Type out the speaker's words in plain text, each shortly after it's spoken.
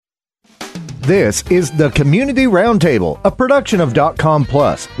This is the Community Roundtable, a production of .com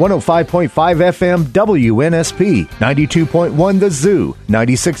Plus, 105.5 FM WNSP, 92.1 The Zoo,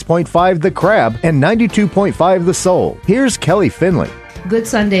 96.5 The Crab, and 92.5 The Soul. Here's Kelly Finley. Good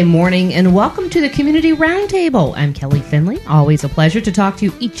Sunday morning and welcome to the Community Roundtable. I'm Kelly Finley. Always a pleasure to talk to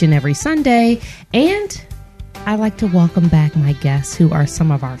you each and every Sunday. And I'd like to welcome back my guests who are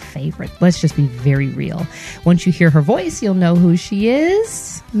some of our favorites. Let's just be very real. Once you hear her voice, you'll know who she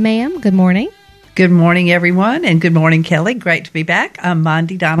is. Ma'am, good morning. Good morning, everyone, and good morning, Kelly. Great to be back. I'm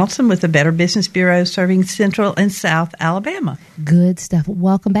Monde Donaldson with the Better Business Bureau serving Central and South Alabama. Good stuff.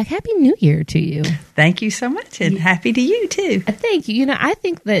 Welcome back. Happy New Year to you. Thank you so much, and happy to you, too. Thank you. You know, I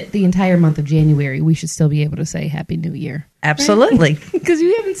think that the entire month of January, we should still be able to say Happy New Year. Absolutely. Because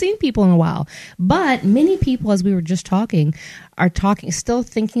you haven't seen people in a while. But many people, as we were just talking, are still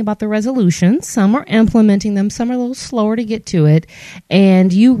thinking about the resolutions. Some are implementing them. Some are a little slower to get to it.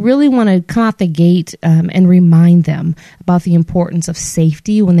 And you really want to come out the gate and remind them about the importance of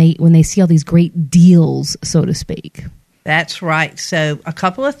safety when they see all these great deals, so to speak. That's right. So a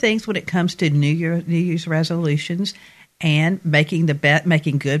couple of things when it comes to New Year's resolutions and making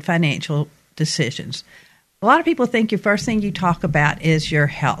good financial decisions. A lot of people think your first thing you talk about is your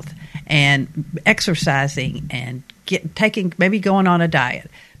health and exercising and maybe going on a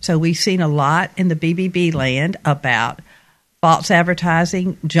diet. So we've seen a lot in the BBB land about false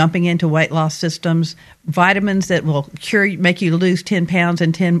advertising, jumping into weight loss systems, vitamins that will make you lose 10 pounds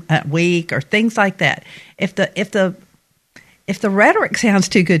in 10 a week, or things like that. If the rhetoric sounds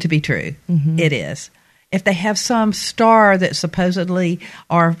too good to be true, it is. If they have some star that supposedly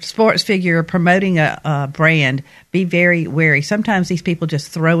or sports figure promoting a brand, be very wary. Sometimes these people just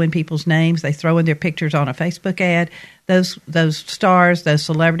throw in people's names. They throw in their pictures on a Facebook ad. Those stars, those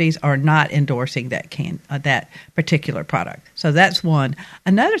celebrities are not endorsing that particular product. So that's one.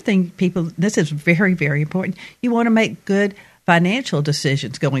 Another thing, this is very, very important. You want to make good financial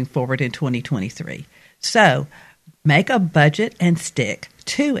decisions going forward in 2023. So make a budget and stick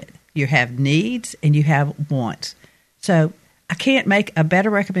to it. You have needs and you have wants. So I can't make a better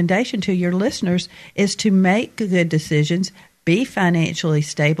recommendation to your listeners is to make good decisions, be financially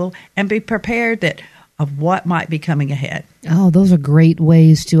stable, and be prepared of what might be coming ahead. Oh, those are great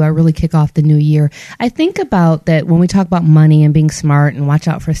ways to really kick off the new year. I think about that when we talk about money and being smart and watch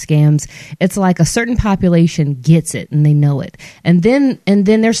out for scams. It's like a certain population gets it and they know it. And then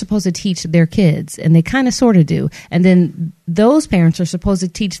they're supposed to teach their kids, and they kind of sort of do. And then those parents are supposed to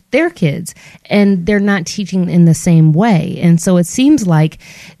teach their kids, and they're not teaching in the same way. And so it seems like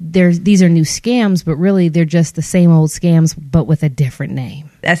these are new scams, but really they're just the same old scams, but with a different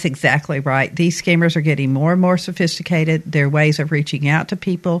name. That's exactly right. These scammers are getting more and more sophisticated. Their ways of reaching out to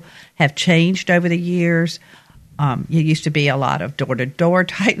people have changed over the years. It used to be a lot of door-to-door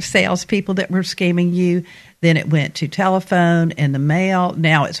type salespeople that were scamming you. Then it went to telephone and the mail.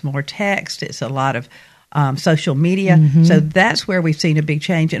 Now it's more text. It's a lot of social media. So that's where we've seen a big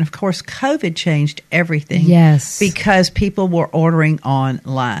change. And, of course, COVID changed everything. Yes. Because people were ordering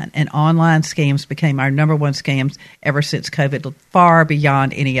online. And online scams became our number one scams ever since COVID, far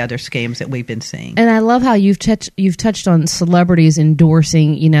beyond any other scams that we've been seeing. And I love how you've touched on celebrities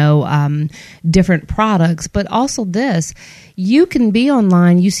endorsing, different products. But also this, you can be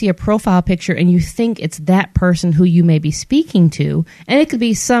online, you see a profile picture, and you think it's that person who you may be speaking to. And it could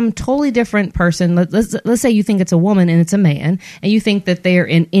be some totally different person. Let's say you think it's a woman and it's a man, and you think that they're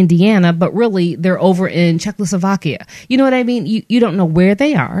in Indiana, but really they're over in Czechoslovakia. You know what I mean? You don't know where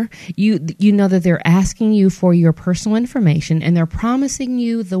they are. You know that they're asking you for your personal information, and they're promising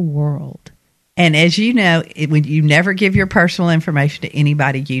you the world. And as you know, when you never give your personal information to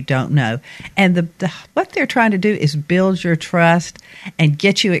anybody you don't know. And what they're trying to do is build your trust and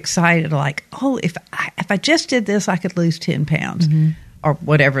get you excited, like, oh, if I just did this, I could lose 10 pounds or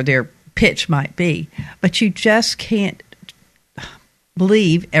whatever their pitch might be. But you just can't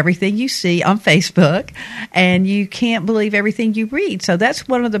believe everything you see on Facebook, and you can't believe everything you read. So that's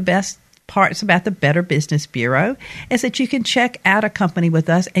one of the best parts about the Better Business Bureau is that you can check out a company with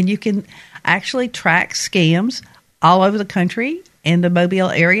us, and you can actually track scams all over the country in the Mobile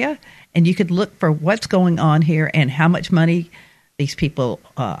area, and you could look for what's going on here and how much money these people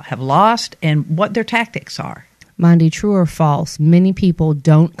have lost and what their tactics are. Monde, true or false, many people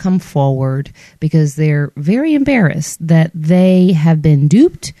don't come forward because they're very embarrassed that they have been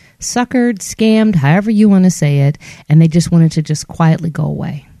duped, suckered, scammed, however you want to say it, and they just wanted to just quietly go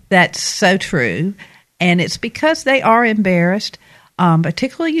away. That's so true, and it's because they are embarrassed.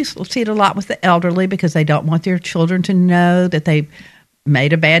 Particularly, you see it a lot with the elderly because they don't want their children to know that they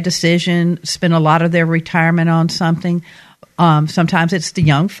made a bad decision, spent a lot of their retirement on something. Sometimes it's the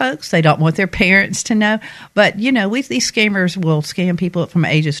young folks. They don't want their parents to know. But, these scammers will scam people from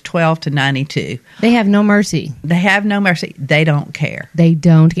ages 12 to 92. They have no mercy. They have no mercy. They don't care. They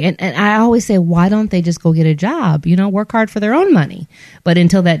don't. And I always say, why don't they just go get a job? Work hard for their own money. But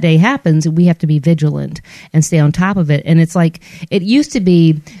until that day happens, we have to be vigilant and stay on top of it. And it's like, it used to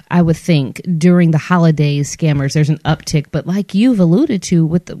be, I would think, during the holidays, scammers, there's an uptick. But like you've alluded to,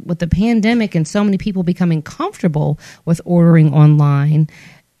 with the pandemic and so many people becoming comfortable with ordering online,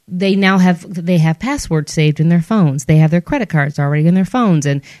 they have passwords saved in their phones. They have their credit cards already in their phones,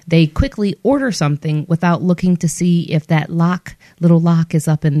 and they quickly order something without looking to see if that little lock is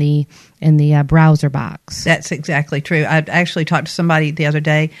up in the browser box. That's exactly true. I actually talked to somebody the other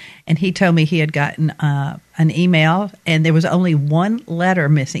day, and he told me he had gotten an email, and there was only one letter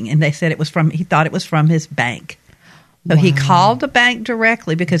missing, and they said he thought it was from his bank. So He called the bank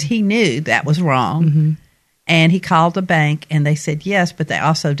directly because he knew that was wrong. Mm-hmm. And he called the bank, and they said yes, but they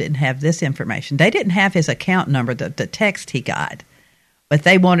also didn't have this information. They didn't have his account number, the text he got. But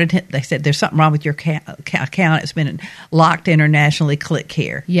they wanted him. They said, there's something wrong with your account. It's been locked internationally. Click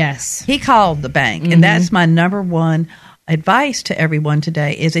here. Yes. He called the bank, and that's my number one advice to everyone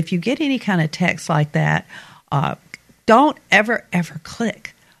today is if you get any kind of text like that, don't ever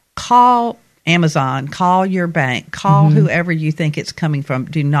click. Call Amazon, call your bank, call whoever you think it's coming from.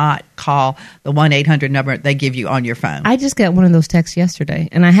 Do not call the 1-800 number they give you on your phone. I just got one of those texts yesterday,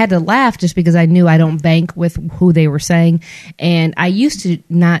 and I had to laugh just because I knew I don't bank with who they were saying. And I used to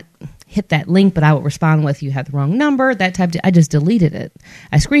not hit that link, but I would respond with, you have the wrong number, that type. I just deleted it.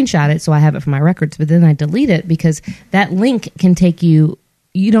 I screenshot it so I have it for my records, but then I delete it because that link can take you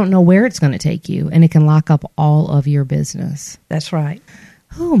don't know where it's going to take you, and it can lock up all of your business. That's right.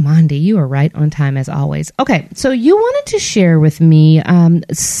 Oh, Monde, you are right on time as always. Okay, so you wanted to share with me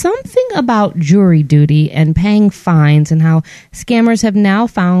something about jury duty and paying fines and how scammers have now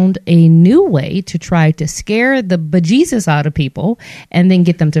found a new way to try to scare the bejesus out of people and then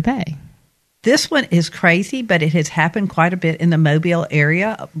get them to pay. This one is crazy, but it has happened quite a bit in the Mobile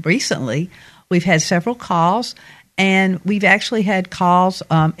area recently. We've had several calls, and we've actually had calls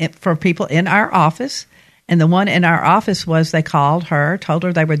from people in our office. And the one in our office was they called her, told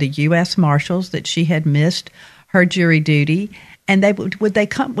her they were the U.S. Marshals, that she had missed her jury duty, and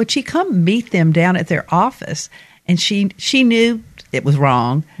would she come meet them down at their office? And she knew it was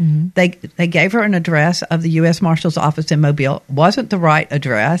wrong. Mm-hmm. They gave her an address of the U.S. Marshal's office in Mobile. Wasn't the right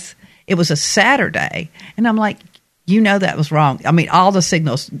address. It was a Saturday, and I'm like, that was wrong. I mean, all the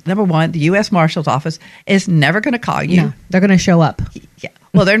signals. Number one, the U.S. Marshal's office is never going to call you. No, they're going to show up. Yeah.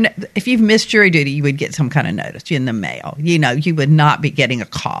 Well, if you've missed jury duty, you would get some kind of notice in the mail. You would not be getting a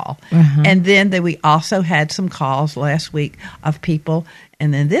call. Uh-huh. And then we also had some calls last week of people.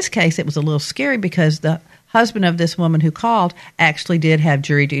 And in this case, it was a little scary because the husband of this woman who called actually did have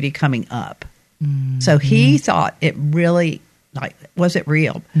jury duty coming up. Mm-hmm. So he thought it really, was it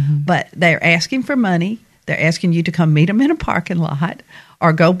real? Mm-hmm. But they're asking for money. They're asking you to come meet them in a parking lot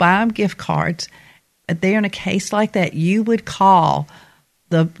or go buy them gift cards. But they're in a case like that, you would call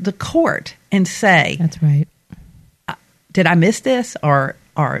the court and say, that's right. Did I miss this? Or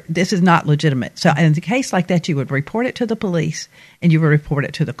this is not legitimate. So in a case like that, you would report it to the police and you would report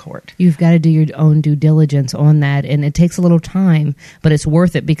it to the court. You've got to do your own due diligence on that. And it takes a little time, but it's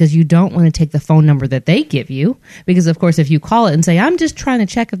worth it because you don't want to take the phone number that they give you. Because, of course, if you call it and say, I'm just trying to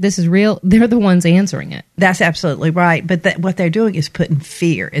check if this is real, they're the ones answering it. That's absolutely right. But what they're doing is putting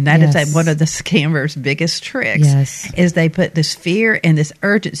fear. And that is one of the scammers' biggest tricks. Yes. Is they put this fear and this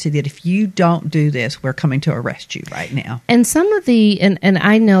urgency that if you don't do this, we're coming to arrest you right now. And some of and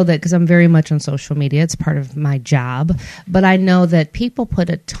I know that because I'm very much on social media, it's part of my job, but I know that people put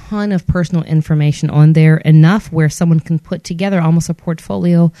a ton of personal information on there, enough where someone can put together almost a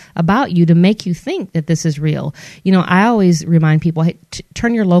portfolio about you to make you think that this is real. I always remind people, hey,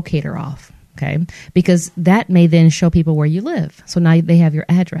 turn your locator off. Okay, because that may then show people where you live. So now they have your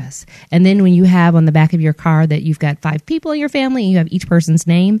address. And then when you have on the back of your car that you've got 5 people in your family and you have each person's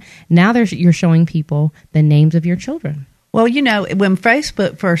name, now you're showing people the names of your children. Well, when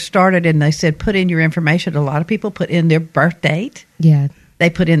Facebook first started and they said put in your information, a lot of people put in their birth date. Yeah. They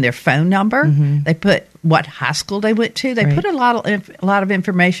put in their phone number. Mm-hmm. They put what high school they went to. They put a lot of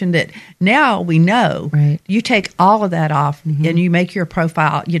information that now we know. Right. You take all of that off and you make your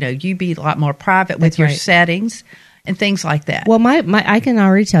profile, you be a lot more private with your settings and things like that. Well, I can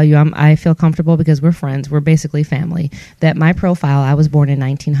already tell you, I feel comfortable because we're friends. We're basically family. That my profile, I was born in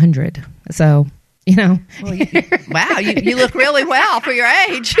 1900. So Well, wow, you look really well for your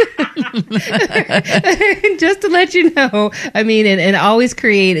age. Just to let you know, and always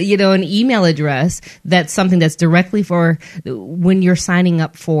create, an email address that's something that's directly for when you're signing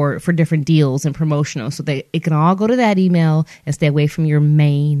up for different deals and promotional, so that it can all go to that email and stay away from your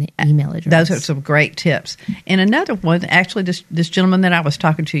main email address. Those are some great tips. And another one, actually, this gentleman that I was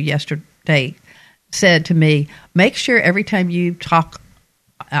talking to yesterday said to me, make sure every time you talk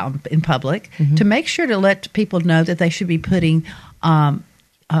out in public, to make sure to let people know that they should be putting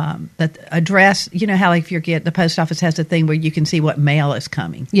that address. You know how, like, if the post office has a thing where you can see what mail is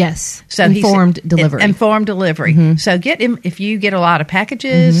coming. Yes, so informed delivery. Informed delivery. So if you get a lot of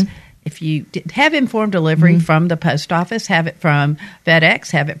packages. If you have informed delivery from the post office, have it from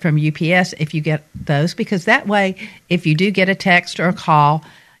FedEx, have it from UPS. If you get those, because that way, if you do get a text or a call,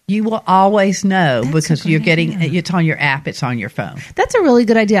 you will always know. That's because you're getting it's on your app, it's on your phone. That's a really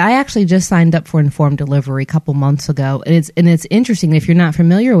good idea. I actually just signed up for informed delivery a couple months ago, and it's interesting. If you're not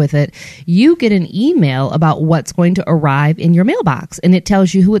familiar with it, you get an email about what's going to arrive in your mailbox, and it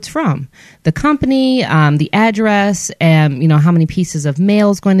tells you who it's from, the company, the address, and how many pieces of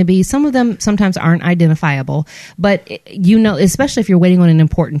mail is going to be. Some of them sometimes aren't identifiable, but especially if you're waiting on an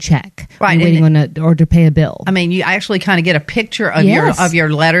important check, right? You're waiting or to pay a bill. You actually kind of get a picture of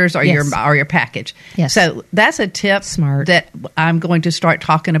your letters or your package. Yes. So that's a tip Smart. that I'm going to start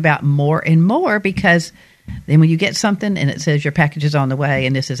talking about more and more, because then when you get something and it says your package is on the way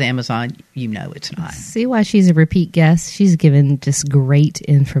and this is Amazon, it's not. See why she's a repeat guest? She's given just great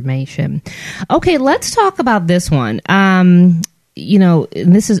information. Okay, let's talk about this one. And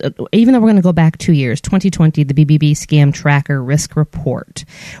this is, even though we're going to go back 2 years, 2020, the BBB Scam Tracker Risk Report.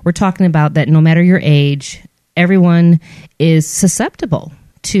 We're talking about that no matter your age, everyone is susceptible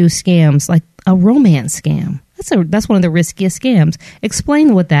to scams like a romance scam. That's one of the riskiest scams.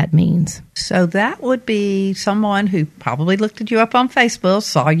 Explain what that means. So that would be someone who probably looked at you up on Facebook,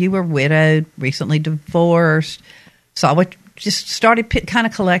 saw you were widowed, recently divorced, just started kind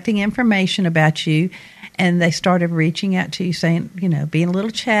of collecting information about you, and they started reaching out to you saying, being a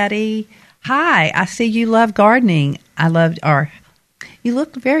little chatty. Hi, I see you love gardening. You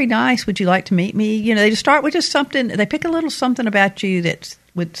look very nice. Would you like to meet me? They just start with just something. They pick a little something about you that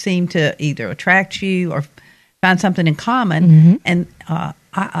would seem to either attract you or find something in common. And or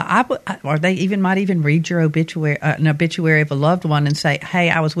they might even read your obituary, an obituary of a loved one, and say, "Hey,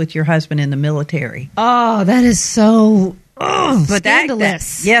 I was with your husband in the military." Oh, that is so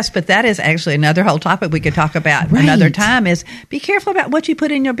scandalous. Yes, but that is actually another whole topic we could talk about another time. Is be careful about what you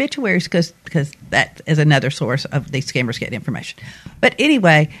put in your obituaries, because that is another source of these scammers getting information. But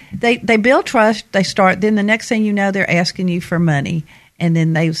anyway, they build trust. They start. Then the next thing you know, they're asking you for money. And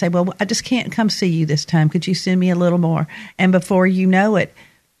then they say, well, I just can't come see you this time. Could you send me a little more? And before you know it,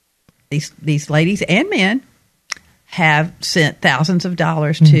 these ladies and men have sent thousands of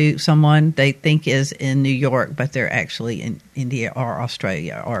dollars to someone they think is in New York, but they're actually in India or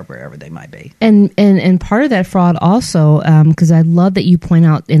Australia or wherever they might be. And part of that fraud also, because I love that you point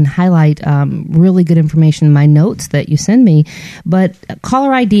out and highlight really good information in my notes that you send me, but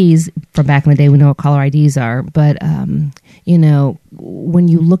caller IDs, from back in the day, we know what caller IDs are, but when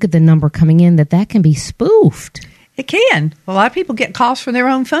you look at the number coming in, that can be spoofed. It can. A lot of people get calls from their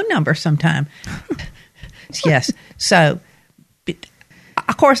own phone number sometime. Yes. So,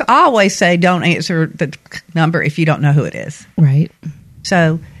 of course, I always say don't answer the number if you don't know who it is. Right.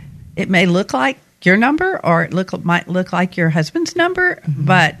 So it may look like your number, or it might look like your husband's number,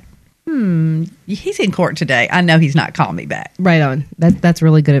 but he's in court today. I know he's not calling me back. Right on. That's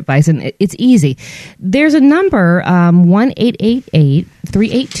really good advice, and it's easy. There's a number,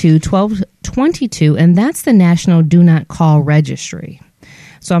 1-888-382-1222, and that's the National Do Not Call Registry.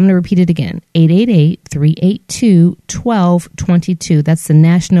 So I'm going to repeat it again, 888-382-1222. That's the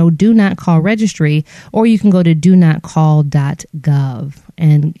National Do Not Call Registry, or you can go to donotcall.gov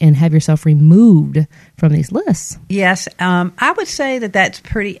and have yourself removed from these lists. Yes, I would say that's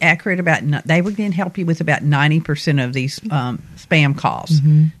pretty accurate. They would help you with about 90% of these spam calls.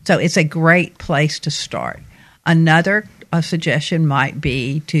 So it's a great place to start. Another suggestion might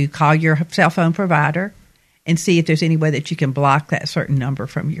be to call your cell phone provider and see if there's any way that you can block that certain number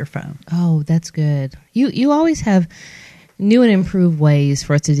from your phone. Oh, that's good. You always have new and improved ways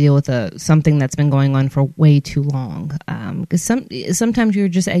for us to deal with something that's been going on for way too long. Because sometimes you're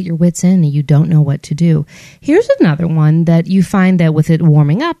just at your wit's end and you don't know what to do. Here's another one that you find that with it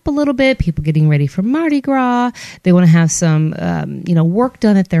warming up a little bit, people getting ready for Mardi Gras, they want to have some work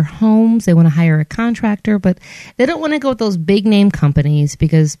done at their homes. They want to hire a contractor, but they don't want to go with those big name companies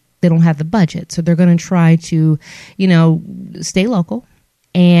because they don't have the budget. So they're going to try to, stay local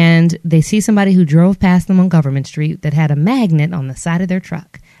and they see somebody who drove past them on Government Street that had a magnet on the side of their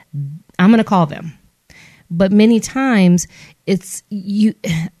truck, I'm going to call them. But many times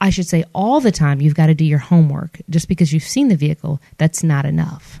I should say all the time, you've got to do your homework. Just because you've seen the vehicle, that's not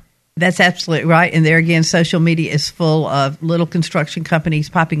enough. That's absolutely right. And there again, social media is full of little construction companies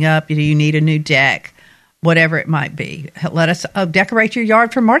popping up. Do you need a new deck? Whatever it might be. Let us decorate your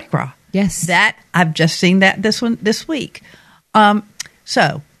yard for Mardi Gras. Yes. I've just seen that this week.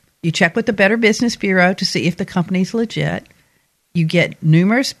 So you check with the Better Business Bureau to see if the company's legit. You get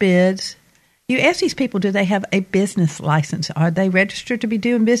numerous bids. You ask these people, do they have a business license? Are they registered to be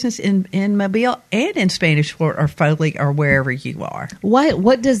doing business in Mobile and in Spanish Fort or Foley or wherever you are?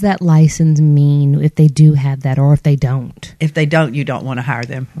 What does that license mean if they do have that or if they don't? If they don't, you don't want to hire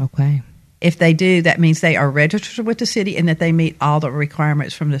them. Okay. If they do, that means they are registered with the city and that they meet all the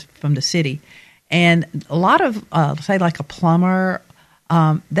requirements from the city. And a lot of, say like a plumber,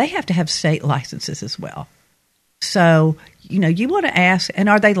 they have to have state licenses as well. So, you want to ask, and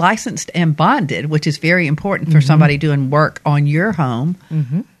are they licensed and bonded, which is very important for somebody doing work on your home.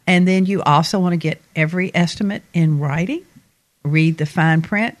 Mm-hmm. And then you also want to get every estimate in writing, read the fine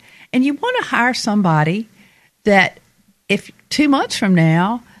print, and you want to hire somebody that if 2 months from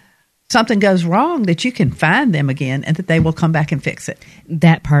now something goes wrong, that you can find them again and that they will come back and fix it.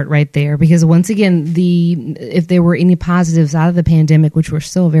 That part right there, because once again, if there were any positives out of the pandemic, which we're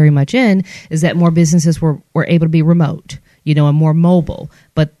still very much in, is that more businesses were able to be remote, and more mobile.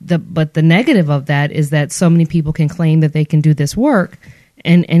 But the negative of that is that so many people can claim that they can do this work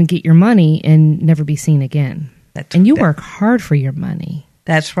and get your money and never be seen again. You work hard for your money.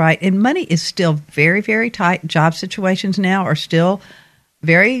 That's right. And money is still very, very tight. Job situations now are still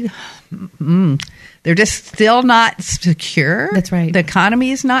very, they're just still not secure. That's right. The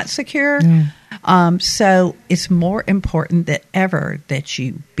economy is not secure. So it's more important than ever that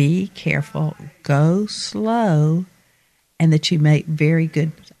you be careful, go slow, and that you make very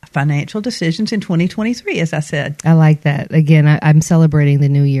good financial decisions in 2023, as I said. I like that. Again, I'm celebrating the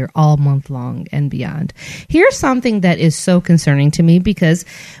new year all month long and beyond. Here's something that is so concerning to me, because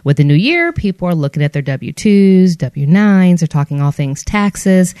with the new year, people are looking at their W-2s, W-9s, they're talking all things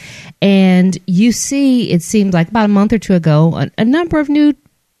taxes. And you see, it seemed like about a month or two ago, a number of new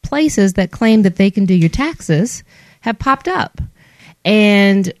places that claim that they can do your taxes have popped up.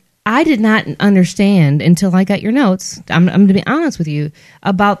 And I did not understand until I got your notes, I'm going to be honest with you,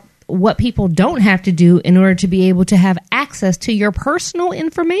 about what people don't have to do in order to be able to have access to your personal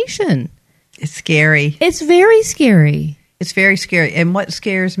information. It's scary. It's very scary. It's very scary. And what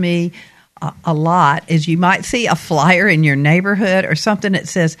scares me a lot is you might see a flyer in your neighborhood or something that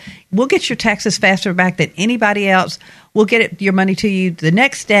says, we'll get your taxes faster back than anybody else. We'll get your money to you the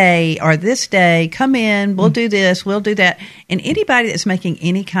next day or this day. Come in. We'll do this. We'll do that. And anybody that's making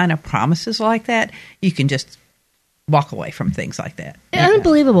any kind of promises like that, you can just walk away from things like that.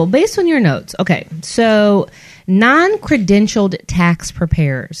 Unbelievable. Based on your notes. Okay. So non-credentialed tax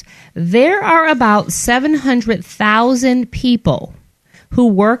preparers. There are about 700,000 people who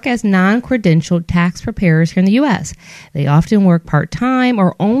work as non-credentialed tax preparers here in the U.S. They often work part-time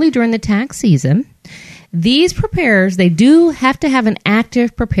or only during the tax season. These preparers, they do have to have an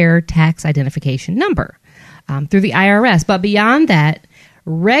active preparer tax identification number through the IRS. But beyond that,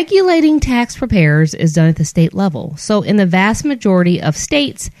 regulating tax preparers is done at the state level. So in the vast majority of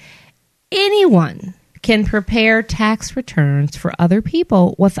states, anyone can prepare tax returns for other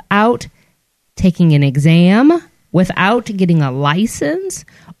people without taking an exam, without getting a license,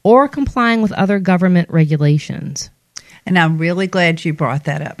 or complying with other government regulations. And I'm really glad you brought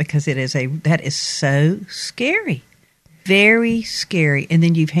that up, because that is so scary, very scary. And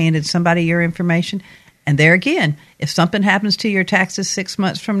then you've handed somebody your information, and there again, if something happens to your taxes 6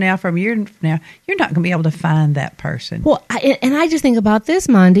 months from now, from a year from now, you're not going to be able to find that person. Well, I just think about this,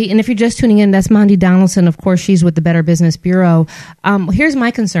 Monde, and if you're just tuning in, that's Monde Donaldson. Of course, she's with the Better Business Bureau. Here's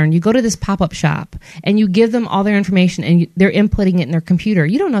my concern. You go to this pop-up shop, and you give them all their information, and they're inputting it in their computer.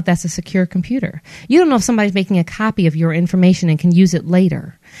 You don't know if that's a secure computer. You don't know if somebody's making a copy of your information and can use it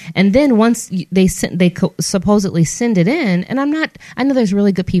later. And then once they supposedly send it in, and I know there's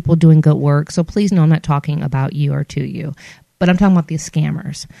really good people doing good work, so please know I'm not talking about you or to you, but I'm talking about these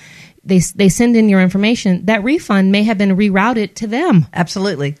scammers. They send in your information. That refund may have been rerouted to them.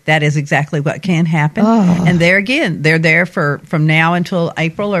 Absolutely. That is exactly what can happen. Oh. And there again, they're there from now until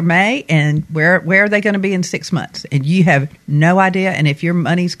April or May, and where are they going to be in 6 months? And you have no idea, and if your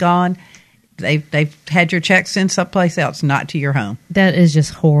money's gone, they've had your check sent someplace else, not to your home. That is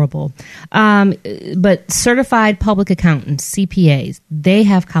just horrible. But certified public accountants, CPAs, they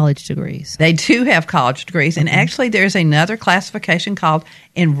have college degrees. They do have college degrees. And actually, there's another classification called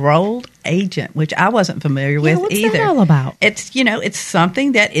enrolled agent, which I wasn't familiar with what's either. That all about? It's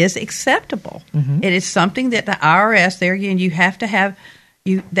something that is acceptable. It is something that the IRS, there again, you have to have,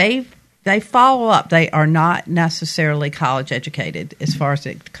 they follow up. They are not necessarily college educated as far as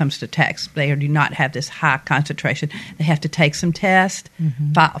it comes to tax. They do not have this high concentration. They have to take some tests,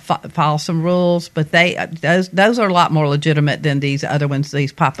 follow some rules, but those are a lot more legitimate than these other ones,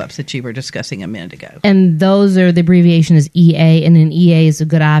 these pop-ups that you were discussing a minute ago. And those are, the abbreviation is EA, and an EA is a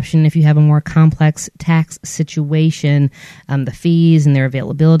good option if you have a more complex tax situation. The fees and their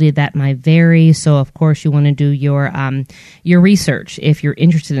availability, that might vary. So, of course, you want to do your research if you're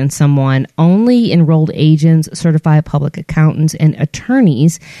interested in someone. Only enrolled agents, certified public accountants, and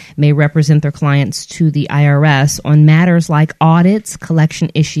attorneys may represent their clients to the IRS on matters like audits,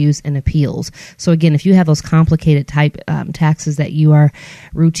 collection issues, and appeals. So again, if you have those complicated type taxes that you are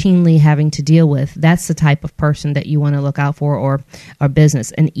routinely having to deal with, that's the type of person that you want to look out for, or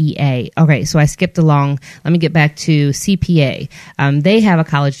business, an EA. Okay, so I skipped along. Let me get back to CPA. They have a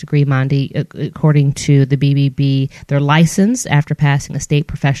college degree, Monde, according to the BBB. They're licensed after passing a state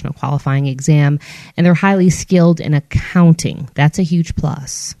professional qualification exam, and they're highly skilled in accounting. That's a huge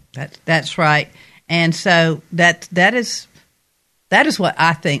plus. That's right. And so that is what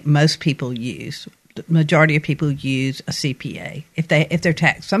I think most people use. The majority of people use a CPA if they're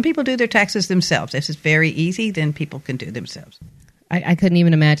tax. Some people do their taxes themselves. This is very easy. Then people can do themselves. I couldn't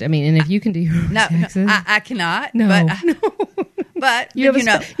even imagine. I mean, and if you can do your own taxes, I cannot. No. But you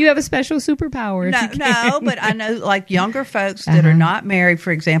have a special superpower. But I know, like, younger folks that are not married,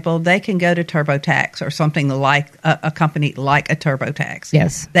 for example, they can go to TurboTax or something like a company like a TurboTax.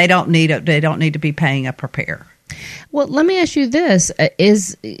 Yes, they don't need to be paying a preparer. Well, let me ask you this: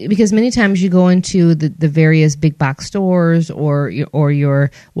 is because many times you go into the various big box stores or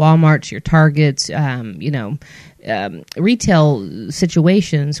your Walmarts, your Targets, retail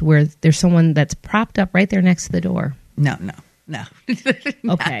situations where there's someone that's propped up right there next to the door. No.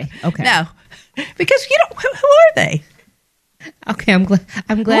 Okay. No, because you don't. Who are they? Okay, I'm glad.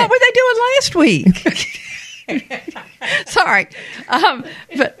 What were they doing last week? Sorry,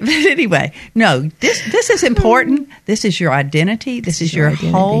 but anyway, no. This is important. This is your identity. This is your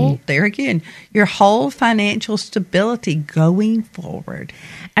whole. There again, your whole financial stability going forward.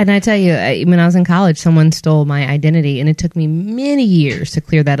 And I tell you, when I was in college, someone stole my identity, and it took me many years to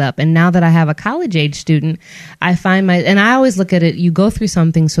clear that up. And now that I have a college-age student, I find and I always look at it, you go through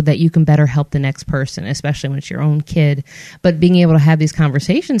something so that you can better help the next person, especially when it's your own kid. But being able to have these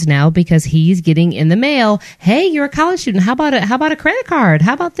conversations now, because he's getting in the mail, hey, you're a college student, how about a credit card?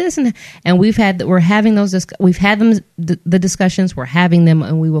 How about this? And we've had the discussions, we're having them,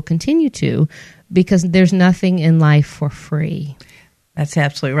 and we will continue to, because there's nothing in life for free. That's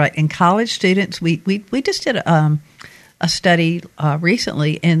absolutely right. And college students, we just did a study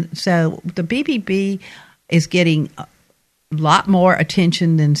recently, and so the BBB is getting a lot more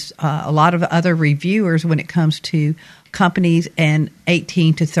attention than a lot of other reviewers when it comes to companies and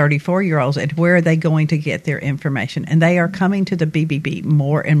 18 to 34-year-olds, and where are they going to get their information. And they are coming to the BBB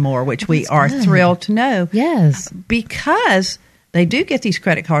more and more, which we are thrilled to know. Yes. Because they do get these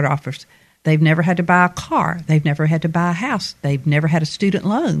credit card offers. They've never had to buy a car. They've never had to buy a house. They've never had a student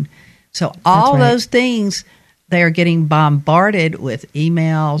loan. So all those things, they are getting bombarded with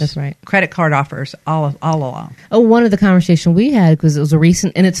emails, that's right, credit card offers all along. Oh, one of the conversations we had, because it was a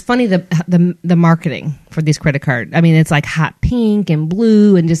recent, and it's funny, the marketing for these credit cards. I mean, it's like hot pink and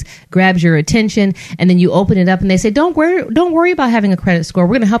blue and just grabs your attention. And then you open it up and they say, don't worry about having a credit score.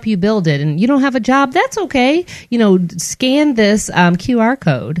 We're going to help you build it. And you don't have a job, that's okay. Scan this QR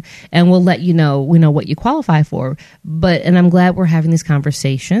code and we'll let you know, what you qualify for. And I'm glad we're having these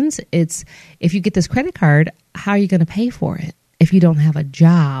conversations. It's, if you get this credit card, how are you going to pay for it if you don't have a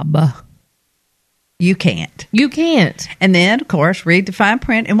job? You can't. And then, of course, read the fine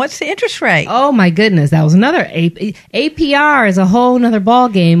print. And what's the interest rate? Oh, my goodness. That was another. APR is a whole nother ball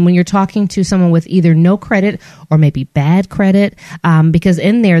game when you're talking to someone with either no credit or maybe bad credit, because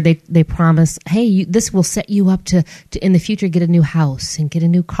in there they promise, hey, this will set you up to in the future get a new house and get a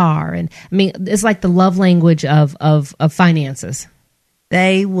new car. And I mean, it's like the love language of finances.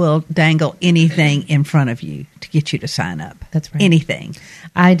 They will dangle anything in front of you to get you to sign up. That's right. Anything.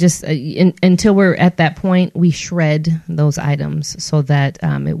 I just, until we're at that point, we shred those items so that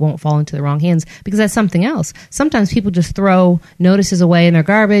it won't fall into the wrong hands, because that's something else. Sometimes people just throw notices away in their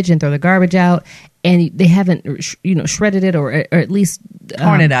garbage and throw the garbage out. and they haven't, shredded it or at least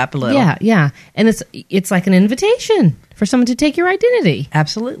torn it up a little. Yeah. And it's like an invitation for someone to take your identity.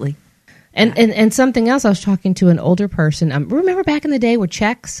 Absolutely. And something else, I was talking to an older person. Remember back in the day with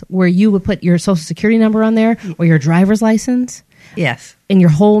checks where you would put your social security number on there or your driver's license? Yes. And your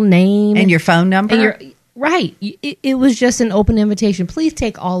whole name. And your phone number? Right. It was just an open invitation. Please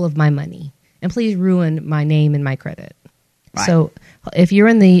take all of my money and please ruin my name and my credit. Right. So if you're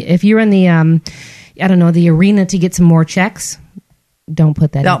in the I don't know, the arena to get some more checks, don't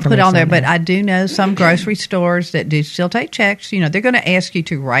put that. Don't put on there. But I do know some grocery stores that do still take checks. They're going to ask you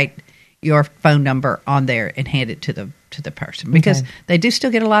to write your phone number on there and hand it to the person because they do still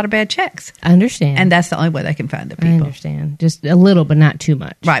get a lot of bad checks. I understand. And that's the only way they can find the people. I understand. Just a little, but not too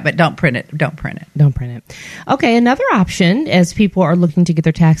much. Right, but don't print it. Don't print it. Okay, another option as people are looking to get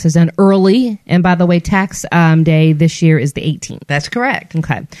their taxes done early, and by the way, tax day this year is the 18th. That's correct.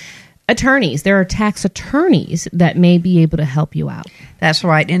 Okay. Attorneys. There are tax attorneys that may be able to help you out. That's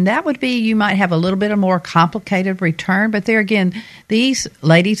right. And that would be, you might have a little bit of more complicated return. But there again, these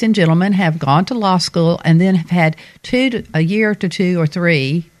ladies and gentlemen have gone to law school and then have had a year to 2 or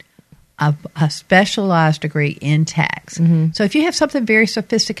 3 of a specialized degree in tax. Mm-hmm. So if you have something very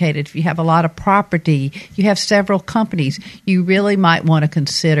sophisticated, if you have a lot of property, you have several companies, you really might want to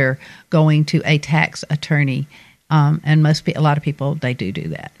consider going to a tax attorney. And a lot of people, they do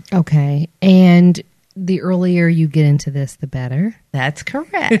that. Okay. And the earlier you get into this, the better. That's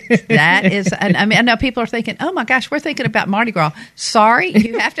correct. That is, and I know people are thinking, oh my gosh, we're thinking about Mardi Gras. Sorry,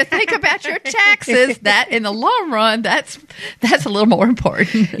 you have to think about your taxes. That in the long run, that's a little more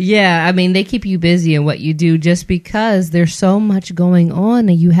important. Yeah, they keep you busy in what you do just because there's so much going on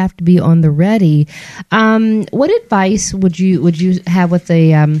and you have to be on the ready. What advice would you have with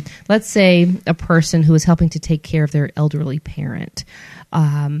let's say a person who is helping to take care of their elderly parent?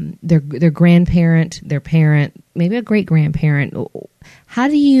 Their grandparent, their parent, maybe a great grandparent. How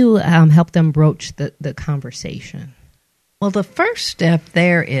do you help them broach the conversation? Well, the first step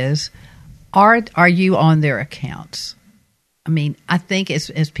there is, are you on their accounts? I think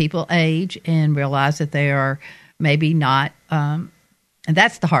as people age and realize that they are maybe not, and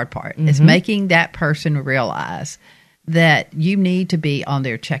that's the hard part, is making that person realize that you need to be on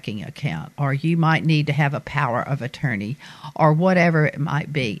their checking account, or you might need to have a power of attorney, or whatever it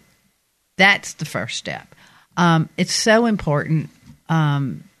might be. That's the first step. It's so important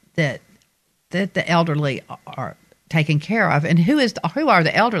that the elderly are taken care of. And who are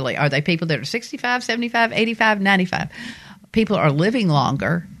the elderly? Are they people that are 65, 75, 85, 95? People are living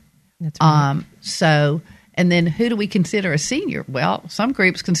longer. That's right. And then who do we consider a senior? Well, some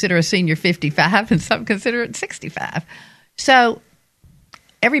groups consider a senior 55 and some consider it 65. So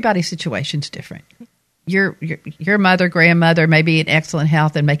everybody's situation's different. Your mother, grandmother may be in excellent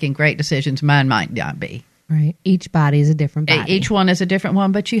health and making great decisions. Mine might not be. Right. Each body is a different body. Each one is a different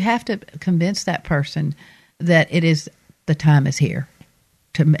one, but you have to convince that person that the time is here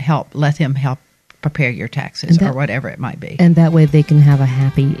to let him help prepare your taxes or whatever it might be. And that way they can have a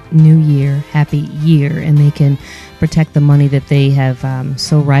happy new year, happy year, and they can protect the money that they have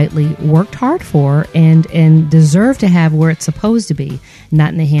so rightly worked hard for and deserve to have where it's supposed to be,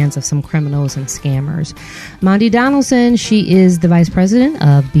 not in the hands of some criminals and scammers. Monde Donaldson, she is the Vice President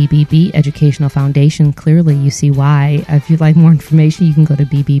of BBB Educational Foundation. Clearly, you see why. If you'd like more information, you can go to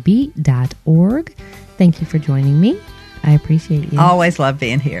bbb.org. Thank you for joining me. I appreciate you. Always love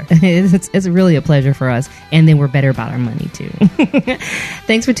being here. It's really a pleasure for us. And then we're better about our money, too.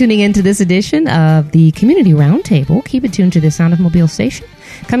 Thanks for tuning in to this edition of the Community Roundtable. Keep it tuned to the Sound of Mobile station.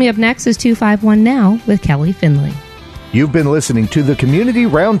 Coming up next is 251 Now with Kelly Finley. You've been listening to the Community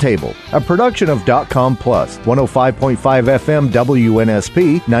Roundtable, a production of .com Plus, 105.5 FM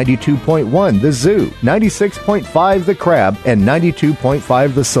WNSP, 92.1 The Zoo, 96.5 The Crab, and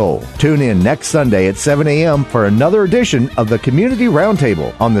 92.5 The Soul. Tune in next Sunday at 7 a.m. for another edition of the Community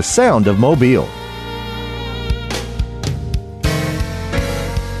Roundtable on the Sound of Mobile.